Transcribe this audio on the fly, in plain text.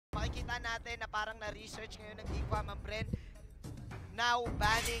makikita natin na parang na-research ngayon ng Geek Fam ang Bren. Now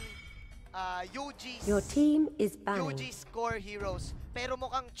banning Your team is banned. UG's core heroes. Pero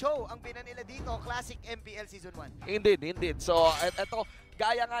mukhang Cho ang binan nila dito, Classic MPL Season 1. Indeed. So, eto,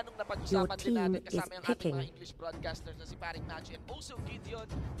 gaya nga nung napag-usapan din natin team kasama is yung ating picking. mga English broadcasters na si Paring Nachi and also Gideon,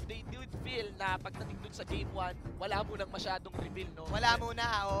 they did feel na pagdating dun sa Game 1, wala munang masyadong reveal, no? Wala muna,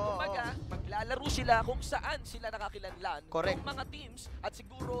 oo. Kumbaga, maglalaro sila kung saan sila nakakilanlan. Correct. Yung mga teams at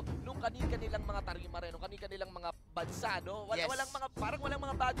siguro nung kanilang mga tarima rin, nung kanilang mga bansa, no? Yes. Parang walang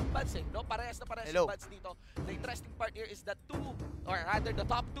mga bagong bands, eh, no? Parehas yung bands dito. The interesting part here is that the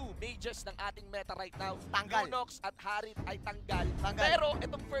top two mages ng ating meta right now, Tanggal. Lunox at Harit ay tanggal. Tanggal. Pero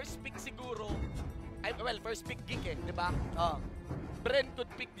itong first pick siguro, first pick Geek eh, di ba? Oh. Bren could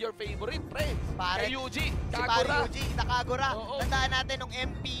pick your favorite, pre. Pare, Kay UG, si Pare Kagura. UG, Nakagura. Oo. Tandaan natin nung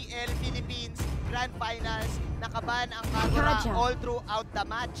MPL Philippines Grand Finals, nakaban ang Kagura Kaja. all throughout the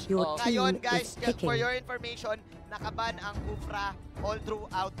match. Your Ngayon team guys, is just for picking. your information, nakaban ang Kufra all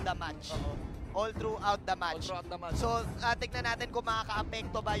throughout the match. All throughout the match. So, tignan natin kung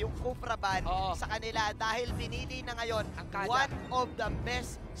makaka-apekto ba yung Kufra ban sa kanila dahil pinili na ngayon ang one of the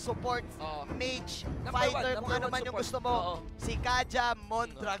best support mage fighter kung ano man yung gusto mo. Si Kaja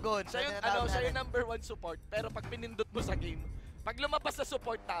Mondragon. Siya yung number 1 support, pero pag pinindot mo sa game, pag lumabas sa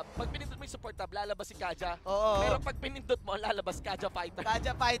support tab, pag pinindot mo yung support tab, lalabas si Kaja. Pero pag pinindot mo, lalabas Kaja Fighter.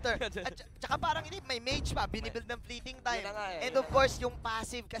 Kaja Fighter. At tsaka parang may mage pa, binibuild ng fleeting time. And of course, yung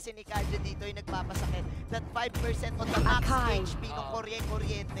passive kasi ni Kaja dito ay nagpapasakit. That 5% on the max HP ng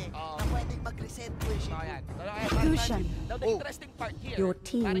kuryente na pwedeng mag-reset po siya. Now, the interesting part here, Your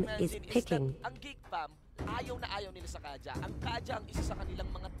team is that picking. ang Geek Fam, ayaw na ayaw nila sa Kaja. Ang Kaja ang isa sa kanilang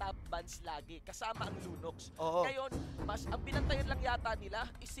mga top bans lagi, kasama ang Lunox. Ngayon, ang binantayan lang yata nila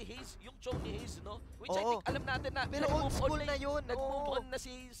is si Hayes, yung show ni Hayes, no? Which I think alam natin na. Pero old school na yun. Nag-move on na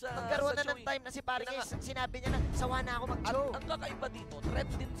si sa nagkaroon na ng time na si Paring Hayes. Sinabi niya na, sawa na ako mag-show. Ang kakaiba dito, threat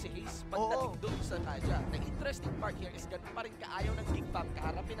din si Hayes pagdating doon sa Kaja. The interesting part here is ganun pa rin kaayaw ng Geek Fam,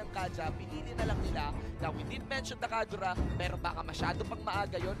 kaharapin ng Kaja, pinili na lang nila. Now, we did mention the Kagura, pero baka masyado pang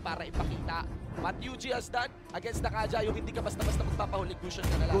maaga yun para ipakita. What UG has done against the Kaja, yung hindi ka basta-basta magpapahuli, Gusion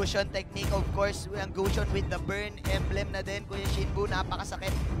ka na lang. Gusion technique, of course, ang Gusion with the burn emblem na din. Kuya Shinbu,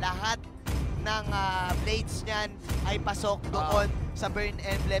 napakasakit. Lahat ng blades niyan ay pasok doon sa burn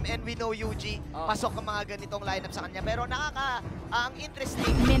emblem. And we know UG, pasok ang mga ganitong lineup sa kanya. Pero ang interesting,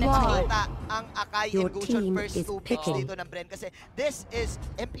 makita ang Akai and Gusion first 2 picks dito ng Bren. Kasi this is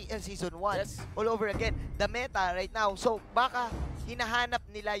MPL Season 1 all over again. The meta right now. So baka hinahanap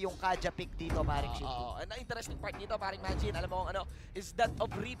nila yung Kaja pick dito, Paring Shinbu. And ang interesting part dito, Paring Majin, alam mo kung ano, is that of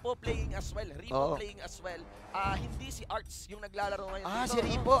Ripo playing as well. Hindi si Arts yung naglalaro ngayon dito. Si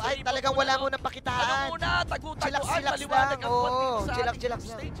Ripo. Ay, talagang wala mo nang pakitaan. Tagu-taguan, maliwanag ang kwat dito sa chillax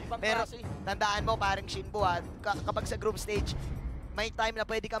stage. Pero tandaan mo, Paring Shinbu, kapag sa group stage, may time na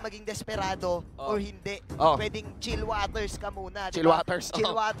pwede ka maging desperado or hindi. Pwedeng chill waters ka muna. Chill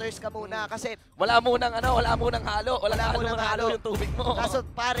waters ka muna kasi wala munang halo. Wala munang halo yung tubig mo. Kaso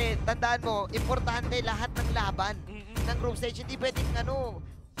pare, tandaan mo, importante lahat ng laban ng group stage. Hindi pwedeng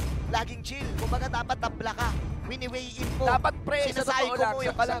laging chill. Kumbaga dapat tabla ka. Wini-weigh in mo. Dapat pre, sa totoo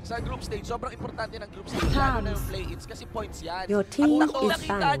lang, sa group stage, sobrang importante ng group stage. Lalo na yung play-ins kasi points yan. Your team At is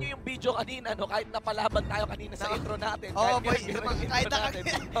nakita nyo yung video kanina, no, kahit napalaban tayo kanina sa intro natin. Kahit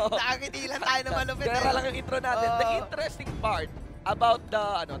nakakitilan tayo na malupit. Kaya lang yung intro natin. The interesting part about the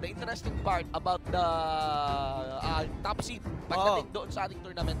top seed pagdating doon sa ating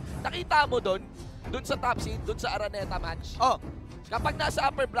tournament. Nakita mo doon sa top seed, doon sa Araneta match. Kapag nasa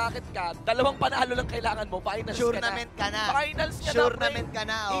upper bracket ka, 2 panalo lang kailangan mo, finals ka na. Finals ka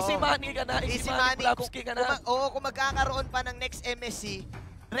na, Easy money ka na, easy money, Blapski ka na. Kung magkakaroon pa ng next MSC,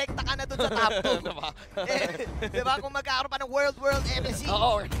 rekta ka na dun sa top 2. Diba? Kung magkakaroon pa ng World MSC.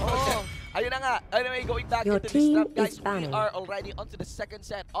 Ayun na nga. Anyway, going back into this draft, guys, we are already onto the second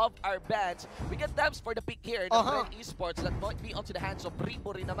set of our bans. We get dubs for the pick here ng Bren Esports that might be onto the hands of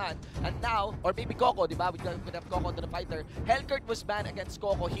Ripo rin naman. And now, or maybe Coco, di ba? We have Coco to the fighter. Hellkurt was banned against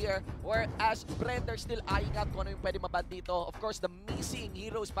Coco here, whereas Bren, they're still eyeing out kung ano yung pwede maban dito. Of course, the missing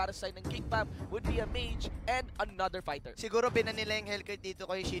heroes para sa side ng Geek Fam would be a mage and another fighter. Siguro binan nila yung Hellkurt dito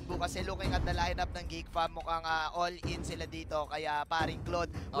kay Shinbu kasi looking at the lineup ng Geek Fam, mukhang all-in sila dito. Kaya paring Claude,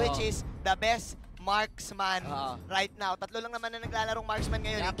 which is the best marksman right now. 3 lang naman na naglalarong marksman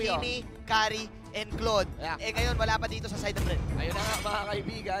ngayon. Kimi, Kari, and Claude. Ngayon, wala pa dito sa side ng Bren. Ayun na nga mga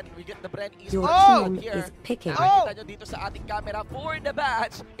kaibigan, we get the Bren Esports Your team here. is picking. Nakikita nyo dito sa ating camera for the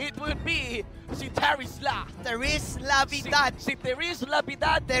batch, it would be si Teris Lavidad. Si Teris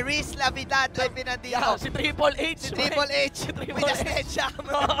Lavidad. Teris Lavidad ay pinandito. Si Triple H. Si Triple H. With a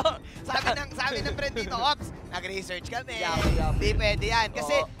sledgehammer. sabi ng friend dito, Ops, nag-research kami. Yummy. Hindi pwede yan.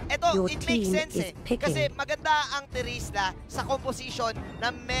 Kasi, eto, Your it makes team sense is eh. picking. Kasi maganda ang Terisla sa composition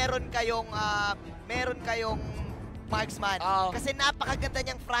na meron kayong marksman. Kasi napakaganda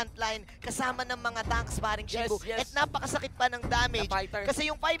niyang frontline kasama ng mga tanks paring Shinbu. Yes. At napakasakit pa ng damage.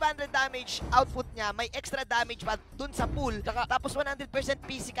 Kasi yung 500 damage output niya, may extra damage pa dun sa pool. Tapos 100%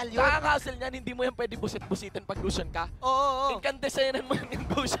 physical yun. Kaka-hustle niyan, hindi mo yan pwede busit-busitin pag Lucian ka. Oo. Incandesenan mo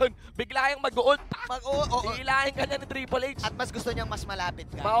yung Lucian, bigla yung mag-ult. Iilahin ka niya ni Triple H. At mas gusto niyang mas malapit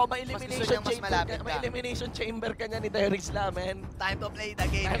ka. May elimination chamber ka niya ni Terisla, man. Time to play the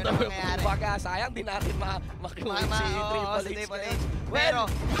game. Yun ang mangyayari. Baga, sayang di natin makiwin si Triple H. Pero,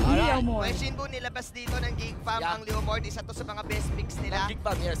 Leomord. when Shinbu nilabas dito ng Geek Fam, ang Leomord, isa to sa mga best picks nila. Geek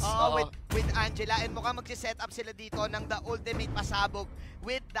Fam, yes. With Angela. And mukhang magsiset up sila dito ng the ultimate pasabog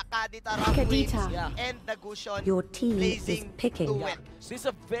with the Kadita Waves and the Gushon Your team is blazing picking. to it. This is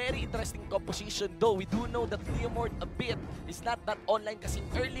a very interesting composition, though we do know that Leomord a bit is not that online kasing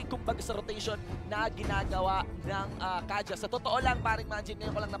early kumbaga sa rotation na ginagawa ng Kaja. Sa totoo lang, paring Manjin,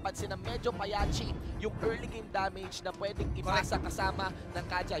 ngayon ko lang napansin na medyo payachi yung early game damage na pwedeng ipasa kasama ng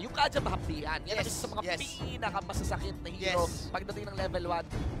Kaja. Yung Kaja mahapdihan. Yan ang isa sa mga pinakamasasakit na hero pagdating ng level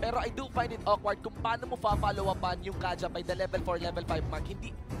 1. Pero I do find it awkward kung paano mo follow upan yung Kaja by the level 4, level 5 mark.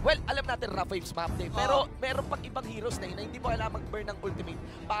 Hindi, well, alam natin rough waves map day. Pero meron pang ibang heroes na yun na hindi mo kailangan mag-burn ng ultimate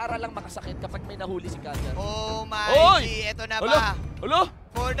para lang makasakit kapag may nahuli si Kaja. Oh my G, eto na ba? Ulo!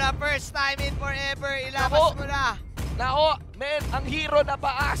 For the first time in forever, ilabas mo na. Nako, men, ang hero na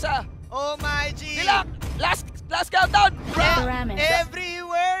paasa. Oh my G. Nilak! Last countdown! Every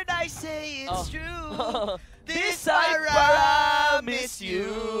word I say, it's true. This I promise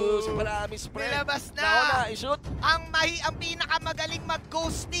you. Promise, friend. Nilabas na. Nako na, i-shoot. Ang pinakamagaling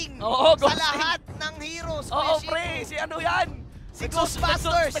mag-ghosting ghosting. sa lahat ng heroes. Oo, pre. Si ano yan? Si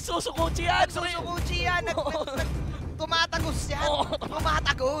Ghostbusters. Nagsusukuchi yan. Nagsusukuchi yan. Tumatagos yan.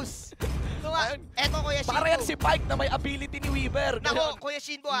 Tumatagos. Eto, Kuya Shinbu. Para yan si Pike na may ability ni Weaver. Nako, Kuya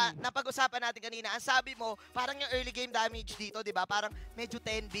Shinbu napag-usapan natin kanina. Ang sabi mo, parang yung early game damage dito, di ba? Parang medyo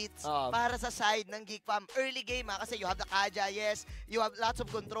 10 bits para sa side ng Geek Fam. Early game kasi you have the Kaja, yes. You have lots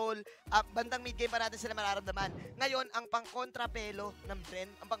of control. Bandang mid game pa natin sila mararamdaman. Ngayon, ang pang-kontrapelo ng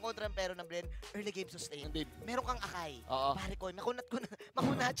Bren, early game sustain. Indeed. Meron kang Akai. Pare ko,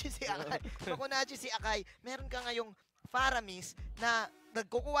 makunachi si Akai. Makunachi si Akai. Meron ka ngayong Faramis na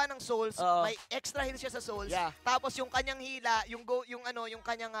nagkukuha ng souls, may extra heal siya sa souls. Tapos yung kanyang hila, yung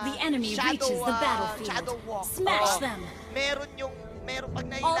kanyang shadow walk. Smash them. Meron pag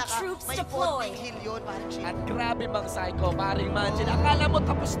nahila ka, may konting heal yun. At grabe mang psycho, paring Manjin. Akala mo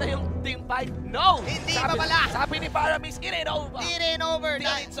tapos na yung team fight? No! Hindi pa pala! Sabi ni Paramis, it ain't over. It ain't over.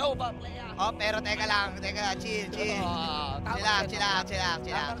 It's over, playa. Pero teka lang, chill. Chill.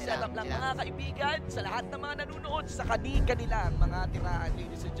 Setup lang mga kaibigan, sa lahat ng mga nanonood, sa kanilang mga tiraan,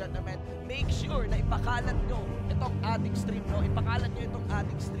 ladies and gentlemen, make sure na ipakalat nyo itong ating stream, no? Ipakalat nyo itong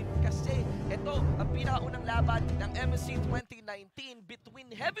ating stream kasi ito ang pinakaunang laban ng MSC 2019 between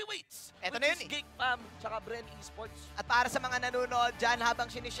heavyweights. Ito na yun Geek Fam tsaka Bren Esports. At para sa mga nanonood dyan, habang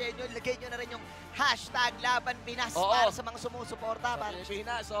sinishare nyo, lagay nyo na rin yung hashtag Laban Pinas para sa mga sumusuporta.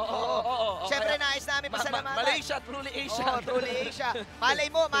 Pinas, Siyempre, nais namin pasalamatan. Malaysia, truly Asia. Truly Asia.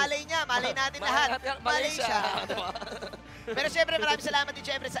 Malay mo, malay niya, malay natin lahat. Malaysia. Pero siyempre, maraming salamat din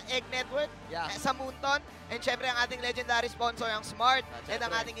siyempre sa Egg Network, sa Moonton, and siyempre ang ating legendary sponsor, ang Smart, and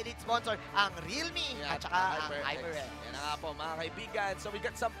ang ating elite sponsor, ang Realme, at saka ang HyperX. Yan na nga po, mga kaibigan. So we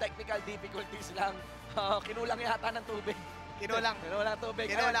got some technical difficulties lang. Kinulang yata ng tubig. Kinulang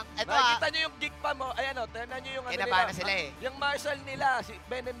tubig. Nakikita nyo yung Geek Fam mo. Ayan o, tignan nyo yung Kinaba na sila eh. Yung marshal nila, si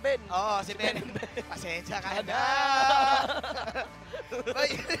Ben and Ben. Oo, si Ben. Pasensya ka na.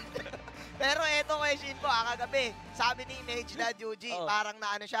 Pero eto Kuya Shinbu, kagabi, sabi ni Image na Yuji, parang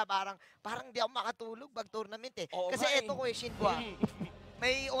naano siya, parang di ako makatulog pag-tournament eh. Kasi eto Kuya Shinbu,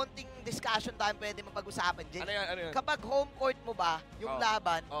 may onting discussion tayo pwede mapag-usapan dyan. Ano yan? Kapag home court mo ba, yung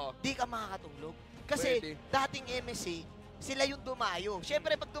laban, di ka makakatulog. Kasi dating MSC, sila yung dumayo.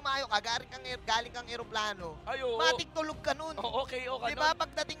 Siyempre, pag dumayo ka, galing kang aeroplano, matik tulog ka nun. Okay. Diba,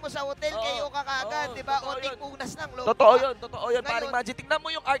 pagdating mo sa hotel, kayo ka kagad, diba? Onting punas lang. Totoo yun. Paring Magic. Tingnan mo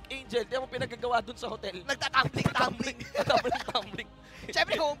yung Archangel, tingnan mo pinagagawa dun sa hotel. Nagtatumbling.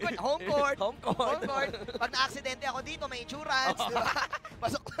 Siyempre, home court. Pag na-aksidente ako dito, may insurance, diba?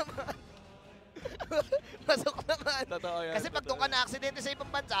 Pasok naman. Pasok naman. Totoo yan. Kasi pag doon ka na-aksidente sa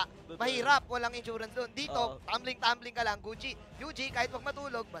ibang bansa, Totoo. mahirap, walang insurance doon. Dito, Oo. tumbling-tumbling ka lang, Gucci. UG, kahit wag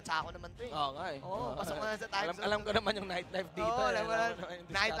matulog, bansa ako naman to eh. Oo nga eh. Oo, pasok mo na sa time zone. Alam ko naman yung nightlife dito. Oo, alam mo na, naman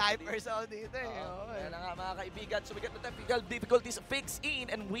yung nightlifers ako dito eh. Oo, eh. Kaya na nga mga kaibigan, so we got the technical difficulties fixed in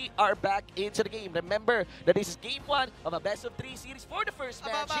and we are back into the game. Remember that this is game 1 of a best of 3 series for the first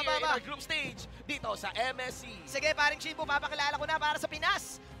match here in our group stage dito sa MSC. Sige, paring Shinbu, papakilala ko na para sa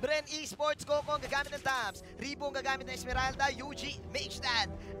Pinas. Bren Esports, Coco ang gagamit ng Tams. Ribo ang gagamit ng Esmeralda. UG,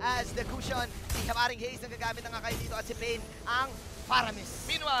 Magestad as the cushion. Si paring Hayes ang gagamit ng Akay dito at si Pain ang Paramis.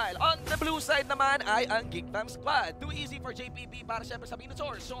 Meanwhile, on the blue side naman ay ang Geek Squad. Too easy for JPP para syempre sa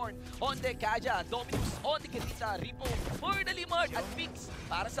Minotaur, Sorn, Onde, Kaja, Dominus, Onde, Kenita, Ripo, for the Limard at Fix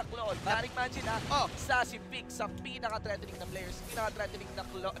para sa Claude. Maring imagine sa si Fix ang pinaka-threatening na players, pinaka-threatening na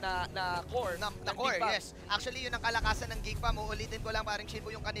core. Na core, yes. Actually, yun ang kalakasan ng Geek Fam. Uulitin ko lang paring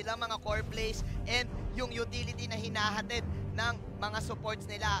Shinbu yung kanilang mga core plays and yung utility na hinahatid ng mga supports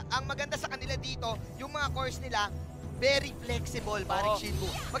nila. Ang maganda sa kanila dito, yung mga cores nila, very flexible, paring Shinbu.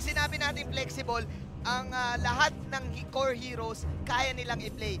 Pag sinabi natin flexible, ang lahat ng core heroes kaya nilang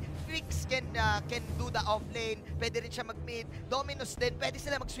i-play. Fix can do the off lane, pwede rin siya mag-mid. Dominus din, pwede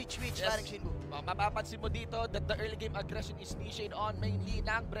sila mag-switch-switch, paring Shinbu. Mapapansin mo dito that the early game aggression is initiated on mainly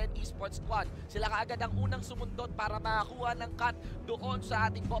ng Bren Esports squad. Sila kaagad ang unang sumundot para makakuha ng cut doon sa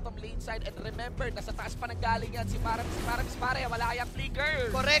ating bottom lane side. And remember, nasa taas pa nanggaling yan si Paramis pare, wala kayang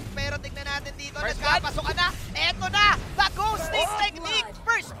flicker. Correct, pero tignan natin dito, First nagkapasok na. Eto na, the ghosting First technique, blood.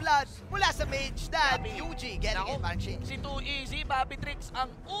 first blood mula sa Mage Dad, UG, getting Naku, it, parang Shinbu. si Too Easy, Bobby Tricks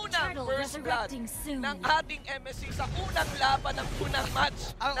ang unang Turtle first blood resurrecting soon. ng ating MSC sa unang laban ng unang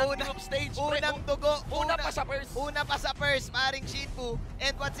match ng group stage. Unang dugo, Una pa sa first. Una pa sa first, paring Shinbu.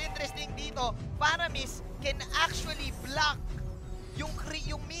 And what's interesting dito, Paramis can actually block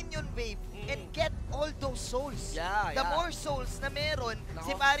yung minion wave and get all those souls. The more souls na meron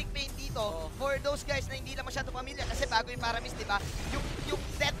si paring Pain dito, for those guys na hindi lang masyado pamilya, kasi bago yung Paramis, di ba? Yung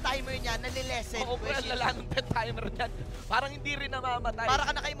death timer niya, nalilesen. Oo, pero lala ng death timer niyan. Parang hindi rin namamatay. Para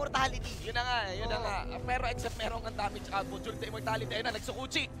ka naka-immortality. Yun na nga, yun na nga. Pero except merong ang damage output during the immortality. Ayun na,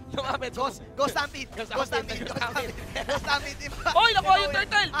 nagsukuchi. Lumapit. Ghost Stampede. Ghost Stampede, di ba? Oy, nakuha yung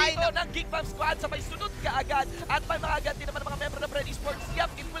turtle! Ay, Dito ng Geek Fam Squad, sabay sunod kaagad. At may mga agad din naman ng mga member ng Bren Esports.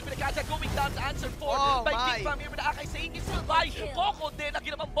 Yup, it will be the Kaja going down to answer for by Geek Fam. Here with the Akay saying it's will by Coco din. Ang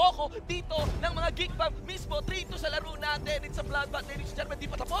ginamang Boko dito ng mga Geek Fam mismo. 3-2 sa laro natin. It's a bloodbath. Ladies and gentlemen, di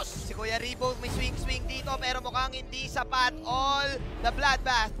pa tapos. Si Kuya Ribo may swing-swing dito pero mukhang hindi sapat. All the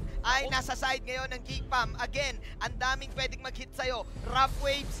bloodbath ay nasa side ngayon ng Geek Fam. Again, ang daming pwedeng mag-hit sa'yo. Rough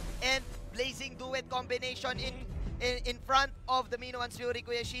Waves and Blazing Duet combination in front of the Minoan's Fury,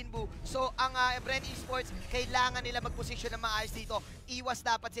 Kuya Shinbu. So, ang Bren Esports, kailangan nila mag-position na maayos dito. Iwas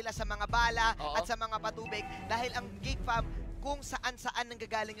dapat sila sa mga bala at sa mga patubig dahil ang Geek Fam, kung saan-saan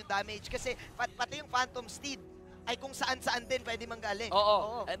nanggagaling yung damage. Kasi pati yung Phantom Steed ay kung saan-saan din pwede manggaling.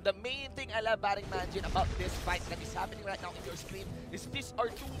 Oo. And the main thing I love, Baring Manjin, about this fight that is happening right now in your screen is these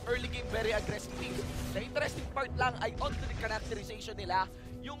are two early game very aggressive teams. The interesting part lang ay onto the characterization nila.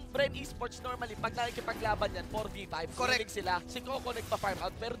 Yung Bren Esports normally, pag nakikipaglaban yan, 4v5, correct sila, si Coco nagpa-farm out.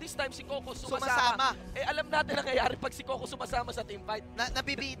 Pero this time, si Coco sumasama. Eh, alam natin ang nangyayari pag si Coco sumasama sa teamfight.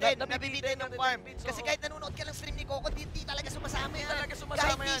 Nabibitin yung farm. Kasi kahit nanonood ka ng stream ni Coco, di talaga sumasama yan.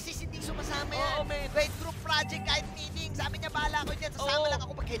 Kahit thesis, hindi sumasama yan. Kahit group project, kahit meeting, sabi niya, bahala ko dyan, sasama lang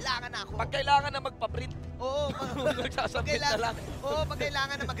ako pag kailangan ako. Pag kailangan na magpa-print, nagsasabit na lang. Pag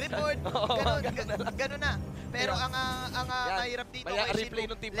kailangan na mag-report, ganun na. Pero ang mahirap dito, replay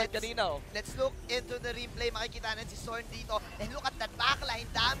ng team fight kanina. Let's look into the replay. Makikita natin si Sorn dito. And look at that backline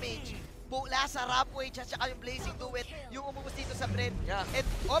damage. Mula sa Rapway at saka yung Blazing Duet, yung umubos dito sa Bren. And,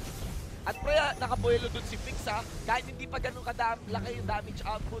 at pre, nakabuelo dun si Fix ha. Kahit hindi pa ganun laki yung damage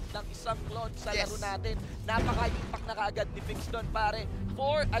output ng isang Claude sa laro natin. Napaka-impact na kaagad ni Fix dun pare.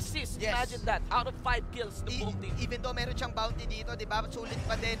 4 assists, imagine that. Out of 5 kills ng buong team. Even though meron siyang bounty dito, di ba? Sulit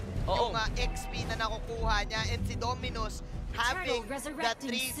pa din yung XP na nakukuha niya. And si Dominus, having that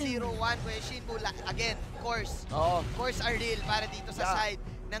 3-0-1 where Shinbu, again, course are real para dito sa side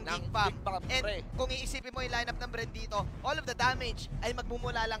ng Geek Fam. And kung iisipin mo yung lineup ng Bren dito, all of the damage ay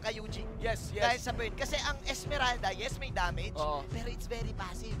magmumula lang kay UG. Yes. Dahil sa burn. Kasi ang Esmeralda, yes, may damage, pero it's very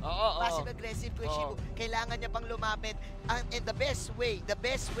passive. Passive-aggressive Kuya Shinbu. Kailangan niya pang lumapit. And the best way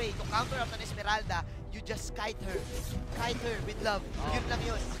to counter up ng Esmeralda you just kite her. Kite her with love. Yun lang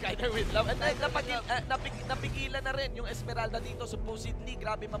yun. Kite her with love. At napigilan na rin yung Esmeralda dito. Supposedly,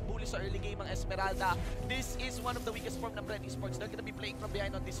 grabe mambuli sa early game ang Esmeralda. This is one of the weakest form ng Bren Esports. They're gonna be playing from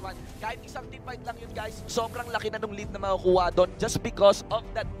behind on this one. Kahit isang team fight lang yun, guys, sobrang laki na nung lead na makukuha doon just because of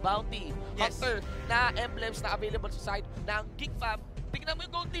that bounty hunter na emblems na available sa side ng Geek fam. Tingnan mo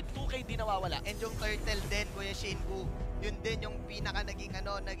yung gold lead, 2K di nawawala. And yung turtle din, Kuya Shinbu, yun din yung pinaka naging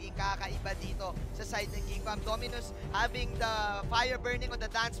kakaiba dito sa side ng Geek fam. Dominus having the fire burning on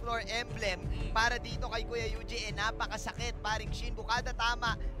the dance floor emblem para dito kay Kuya Yuji, napakasakit, paring Shinbu. Kada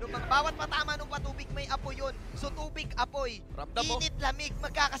tama, bawat patama nung patubig may apoy yun. So tubig, apoy, Ramdam mo. init, lamig,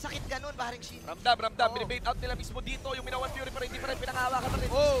 magkakasakit ganun, paring Shinbu. Ramdam. Binibait out nila mismo dito. Yung Minawan Fury pa rin, hindi pa rin pinangahawakan pa rin.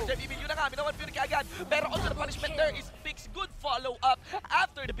 Yun na nga, Minawan Fury kaagad. Pero on the punishment there is fixed. Good follow-up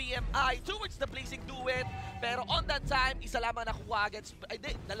after the BMI towards the Blazing Duet. Pero on that time, isa lamang nakuha against,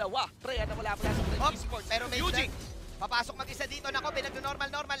 dalawa. Treya na wala sa Bren Esports. Pero may Yuji. papasok mag-isa dito. Nako, pinag-normal.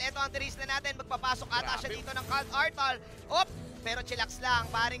 Ito ang tiris na natin. Magpapasok ata siya dito ng Cult Artal. Pero chillax lang,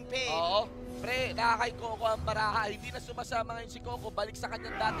 paring Pain. Oo. Pre, nakakay Coco ang baraha. Hindi na sumasama ngayon si Coco. Balik sa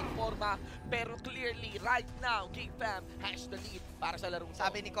kanyang dating forma. Pero clearly, right now, Geek fam has the lead para sa larong to.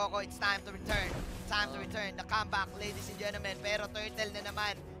 Sabi ni Coco, it's time to return. Time to return. The comeback, ladies and gentlemen. Pero turtle na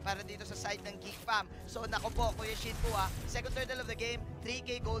naman para dito sa side ng Geek fam. So, nako po, Kuya Shinbu second turtle of the game,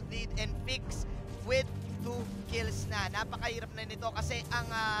 3K gold lead and fix with 2 kills na. Napakahirap na nito kasi ang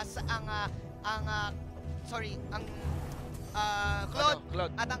Claude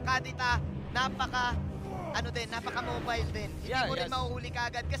at ang Kadita napaka-mobile din. Hindi mo rin mahuhuli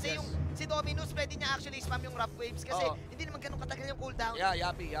kaagad. Kasi yung si Dominus, pwede niya actually spam yung rough waves kasi hindi naman ganun katagal yung cooldown.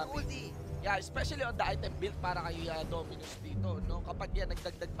 Yapi. Ulti. Yeah, especially on the item build para kay Dominus dito, no? Kapag yan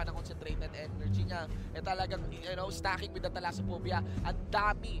nagdagdag pa ng concentrated energy niya, talagang, stacking with the Thalassophobia, ang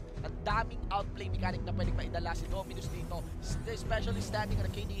daming outplay mechanic na pwedeng maidala si Dominus dito. Especially standing on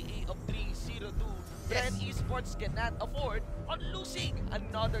a KDA of 3-0-2. Bren Esports cannot afford on losing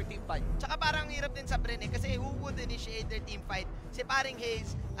another team fight. Tsaka parang hirap din sa Bren kasi who would initiate their team fight? Si paring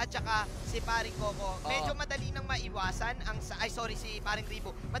Hayes at tsaka si paring Coco. Medyo madali nang maiwasan si paring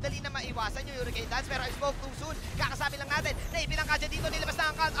Ribo. Madali na maiwasan yung Hurricane Dance pero I spoke too soon. Kakasabi lang natin na ipinangkadya dito, nilabas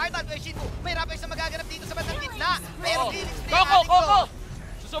na ang Cult Artal. Kuya Shinbu, may rappers na magaganap dito sa bandang gitna. Pero healing spray Coco!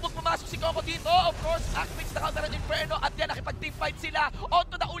 Susubok pumasok si Coco dito. Of course, activates na counter ng Inferno at yan nakipag-team fight sila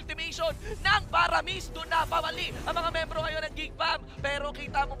onto the ultimation ng Paramis. Doon na pamali ang mga membro ngayon ng Geek fam. Pero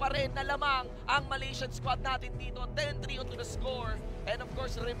kita mo pa rin na lamang ang Malaysian squad natin dito. 10-3 onto the score. And of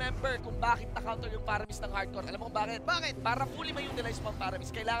course, remember kung bakit na-counter yung Paramis ng hardcore. Alam mo kung bakit? Para fully ma-utilize mo ang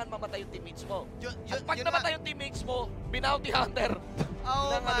Paramis, kailangan mamatay yung teammates mo. At pag namatay yung teammates mo, binounty hunter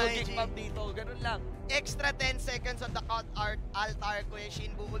ng Geek fam dito. Ganun lang. Extra 10 seconds on the Cult Altar, Kuya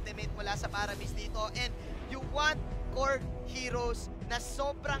Shinbu, ultimate mula sa Paramis dito. And you want core heroes na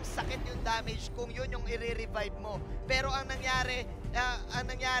sobrang sakit yung damage kung yun yung i-revive mo. Pero ang nangyari,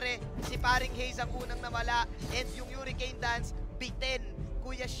 si paring Hayes ang unang nawala and yung Hurricane Dance, bitin.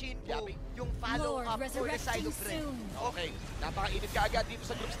 Kuya Shinbu, yung follow-up for the side of Bren. Okay, napakainit ka agad dito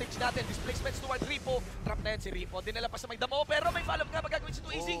sa group stage natin. Displacements toward Ripo. Trap na yan si Ripo. Dinala pa sa may damo, pero may follow-up nga magagawin si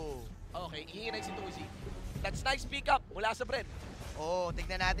 2Easy. Okay, ihinay si 2Easy. That's nice pick up mula sa Bren.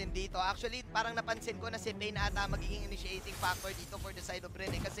 Tignan natin dito. Actually, parang napansin ko na si Pain ata magiging initiating factor dito for the side of Bren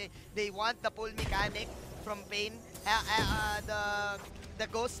kasi they want the pull mechanic from Pain. The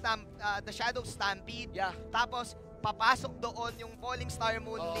Ghost Stamp, the Shadow Stampede. Yeah. Tapos, papasok doon yung Falling Star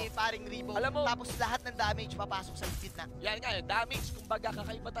Moon ni paring Ribo. Tapos lahat ng damage papasok sa gitna. Yan nga, damage, kumbaga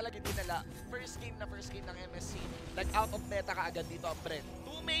kakaiba talaga dinala. First game ng MSC. Out of meta ka agad dito ang Bren.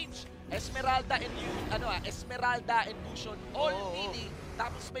 2 mage, Esmeralda and Fusion, all melee.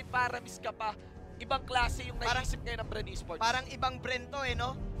 Tapos may Paramis ka pa. Ibang klase yung naisip ngayon ng Bren Esports. Parang ibang Bren to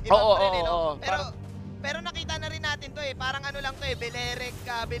no? Ibang Bren no? Pero nakita na rin natin to parang lang to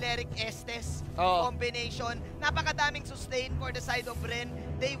Belleric Estes combination. Napakadaming sustain for the side of Bren.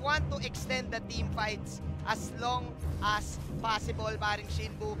 They want to extend the team fights as long as possible, paring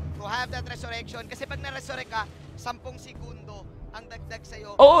Shinbu, to have that resurrection. Kasi pag na-resurrect ka, 10 segundo ang dagdag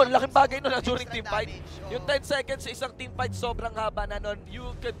sa'yo. Laking bagay nun during team fight. Yung 10 seconds sa isang team fight, sobrang haba na nun.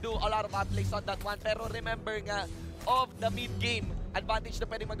 You could do a lot of outplays on that one. Pero remember nga, of the mid-game advantage na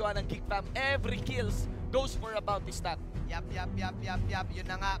pwedeng magawa ng Geek fam, every kills goes for a bounty stat. Yap. Yun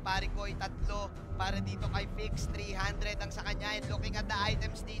na nga, pare ko, 3 para dito kay Fix. 300 ang sa kanya. And looking at the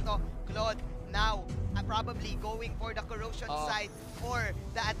items dito, Claude, now probably going for the corrosion side or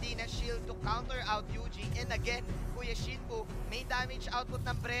the Athena shield to counter out UG. And again, Kuya Shinbu, main damage output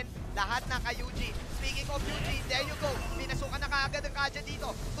ng Bren, lahat na kay UG. Speaking of UG, there you go. Pinasukan na kaagad ang Kaja dito.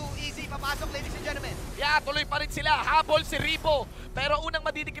 Too easy, papasok ladies and gentlemen. Yeah, tuloy pa rin sila. Habol si Ribo. Pero unang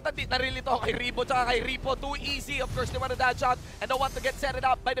madidikitan dito, narilito kay Ribo tsaka kay Ripo. Too easy. Of course, they want a dash shot and don't want to get set it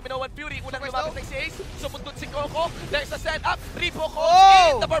up by the Minoan Fury. Unang lumapit si Ace. Sumundot si Coco. There's a setup. Ribo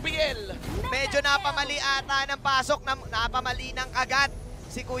calls in the Barbiel. Medyo napamali ata ng pasok, napamali ng kagat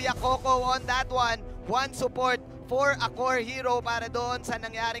si Kuya Coco on that one. One support for a core hero para doon sa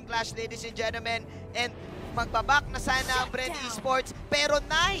nangyaring clash, ladies and gentlemen. And magbabak na sana ang Bren Esports. Pero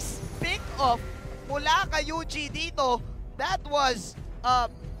nice pick off mula kay UG dito. That was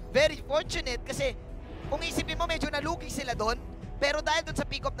very fortunate kasi kung isipin mo medyo nalugi sila doon. Pero dahil doon sa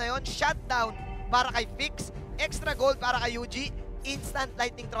pick off na yon, shutdown para kay Fix, extra gold para kay UG, instant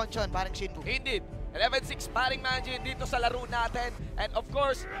lightning truncheon parang Shinbu. Indeed. 11-6 paring margin dito sa laro natin. And of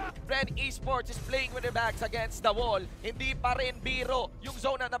course, Bren Esports is playing with their backs against the wall. Hindi pa rin biro yung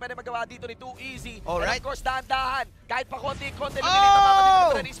zone na pwede magawa dito ni Too Easy. And of course, dahan-dahan. Kahit pa konti-konti, lumilita pa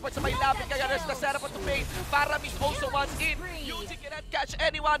dito Bren Esports sa may lapit. Kaya there's the setup to pay. Paramis also wants in. UG cannot catch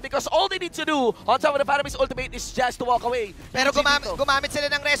anyone because all they need to do on top of the Paramis ultimate is just to walk away. Pero gumamit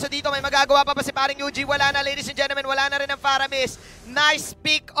sila ng reso dito. May magagawa pa si paring UG. Wala na, ladies and gentlemen. Wala na rin ang Paramis. Nice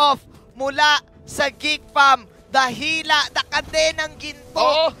pick off mula sa Geek Fam, dahila, kadenang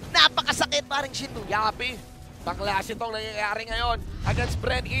ginto. Napakasakit parang Shinbu. Yapi, banglasin itong nangyayari ngayon against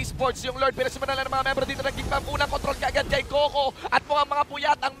Bren Esports. Yung Lord, pinasimulan lang ng mga membro dito ng Geek Fam. Unang control kaagad kay Coco. At mga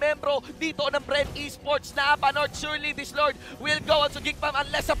puyat ang membro dito ng Bren Esports na North. Surely this Lord will go on to Geek Fam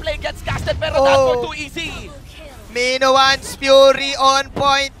unless a play gets casted. Pero not for Too Easy. Minoan's Fury on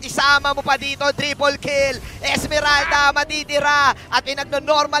point. Isama mo pa dito, triple kill. Esmeralda matitira. At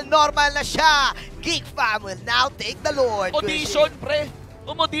pinagno-normal na siya. Geek Fam will now take the Lord. Audition, pre.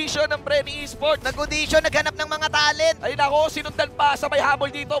 Umaudition ng Bren Esports. Nag-audition, naghanap ng mga talent. Ay nako, sinundan pa sa may habol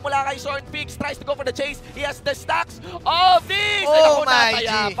dito mula kay Zorn Fix. Tries to go for the chase. He has the stacks of this. Ay nako,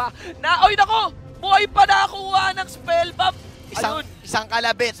 nataya pa. Ay nako, buhay pa nakuha ng spell buff. Isang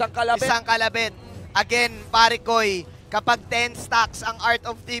kalabit. Again, pare Koy, kapag 10 stacks ang Art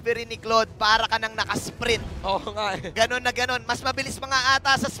of Thievery ni Claude, para ka nang nakasprint. Oo nga eh. Ganon na ganon. Mas mabilis mga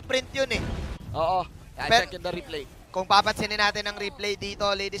ata sa sprint yun eh. Oo. Check in the replay. Kung papansinin natin ang replay dito,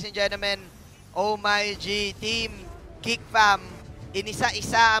 ladies and gentlemen, oh my G, Team Geek Fam,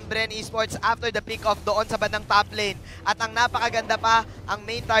 inisa-isa ang Bren Esports after the pick-off doon sa bandang top lane. At ang napakaganda pa, ang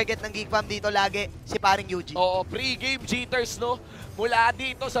main target ng Geek Fam dito lagi, si paring UG. Oo, pre-game jitters, no? Mula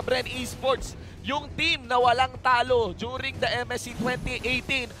dito sa Bren Esports. Yung team na walang talo during the MSC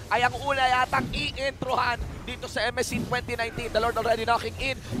 2018 ay ang una yatang i-introhan dito sa MSC 2019. The Lord already knocking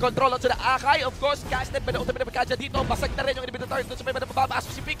in. Control onto the Akai. Of course, casted by the ultimate Kaja dito. Basag na rin yung inhibitor doon sa may mababas.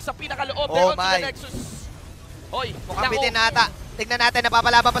 Si Fix sa pinakaloob. Oh onto the Nexus. Hoy, mukhang bitin nata. Tignan natin,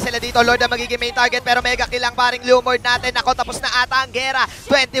 napapalaban pa sila dito. Lord ang magiging main target, pero mega kill lang paring Lumord natin. Ako, tapos na ata ang gera.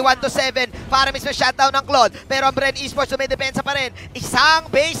 21-7 para mismo shutdown ng Claude. Pero ang Bren Esports dumidepensa pa rin. Isang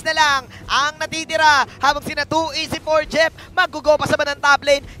base na lang ang natitira. Habang sina Too Easy for Jeff, mag-go pa sa bandang top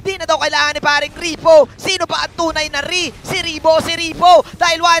lane. Di na daw kailangan ni paring Ripo. Sino ba ang tunay na Si Ribo.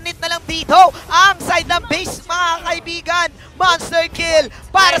 Dahil one hit na lang dito. Ang side ng base, mga kaibigan. Monster kill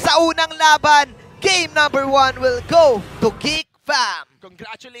para sa unang laban. Game number 1 will go to Geek Fam.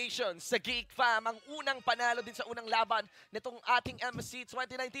 Congratulations sa Geek Fam, ang unang panalo din sa unang laban nitong ating MSC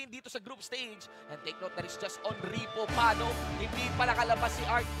 2019 dito sa group stage. And take note, that is just on Ripo Pano. Hindi pa nakalabas si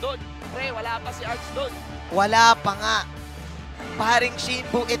Art doon. Pre, wala pa si Art doon. Wala pa nga. Paring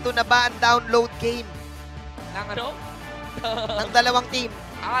Shinbu, ito na ba ang download game? Ng ano? Ng dalawang team.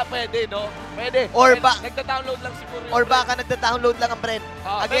 Pwede, no? Pwede. Or ba nagda-download lang siguro yung Or baka nagda-download lang ang Bren.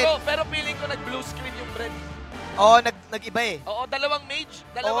 Pero feeling ko nag-blue screen yung Bren. Oo, nag-iba eh. Oo, dalawang mage.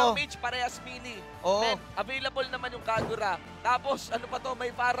 Dalawang mage, parehas mini. Oo. Men, available naman yung Kagura. Tapos, ano pa to, may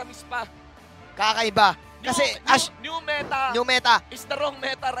Paramis pa. Kakaiba. Kasi, new meta. New meta. Is the wrong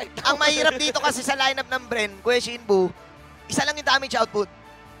meta right now. Ang mahirap dito kasi sa lineup ng Bren, Kuya Shinbu, isa lang yung damage output.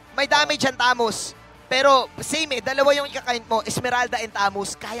 May damage ang Tamos. Pero same eh, dalawa yung ikakain mo, Esmeralda and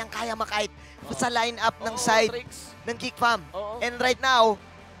Tamos, kayang-kaya makahit sa lineup ng side ng Geek Fam. And right now,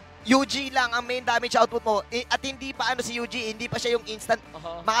 UG lang ang main damage output mo. At hindi pa si UG, hindi pa siya yung instant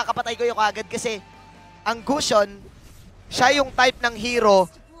makakapatay ko yung agad kasi ang Gusion, siya yung type ng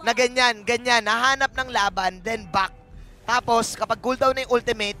hero na ganyan, nahanap ng laban, then back. Tapos, kapag cooldown na yung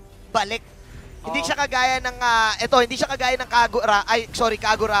ultimate, balik. Hindi siya kagaya ng, hindi siya kagaya ng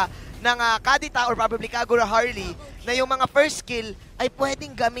Kagura, ng Kadita or probably Kagura Harley na yung mga first skill ay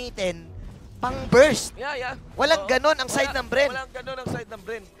pwedeng gamitin pang-burst. Yeah. Walang ganon ang side ng Bren. Walang ganon ang side ng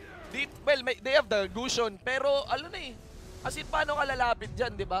Bren. Well, they have the Gusion, pero as in, paano ka lalapit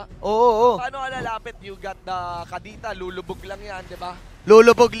dyan, di ba? Oo. Paano ka lalapit? You got the Kadita, lulubog lang yan, di ba?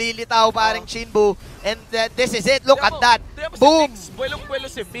 Lulubog, lilitaw, parang Shinbu. And this is it. Look at that. Boom! Buwelong-buwelo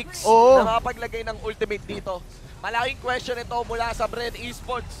si Vix Oo. na makapaglagay ng ultimate dito. Malaking question ito mula sa Bren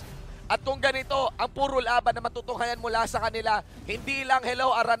Esports. At kung ganito, ang puro laban na matutunghayan mula sa kanila, hindi lang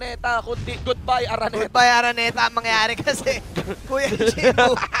hello Araneta, kundi goodbye Araneta. Goodbye Araneta ang mangyayari kasi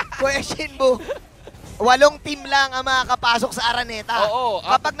Kuya Shinbu, 8 team lang ang makakapasok sa Araneta. Oo.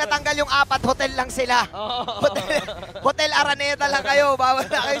 Kapag natanggal yung 4, hotel lang sila. Hotel Araneta lang kayo, bawal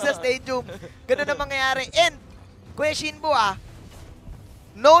na kayo sa stadium. Ganun ang mangyayari. And, Kuya Shinbu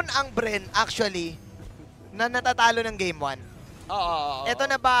known ang Bren actually na natatalo ng game 1. Ito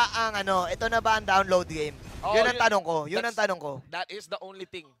na ba ang download game? Yun ang tanong ko. Yun ang tanong ko. That is the only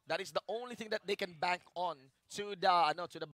thing. That is the only thing that they can bank on to the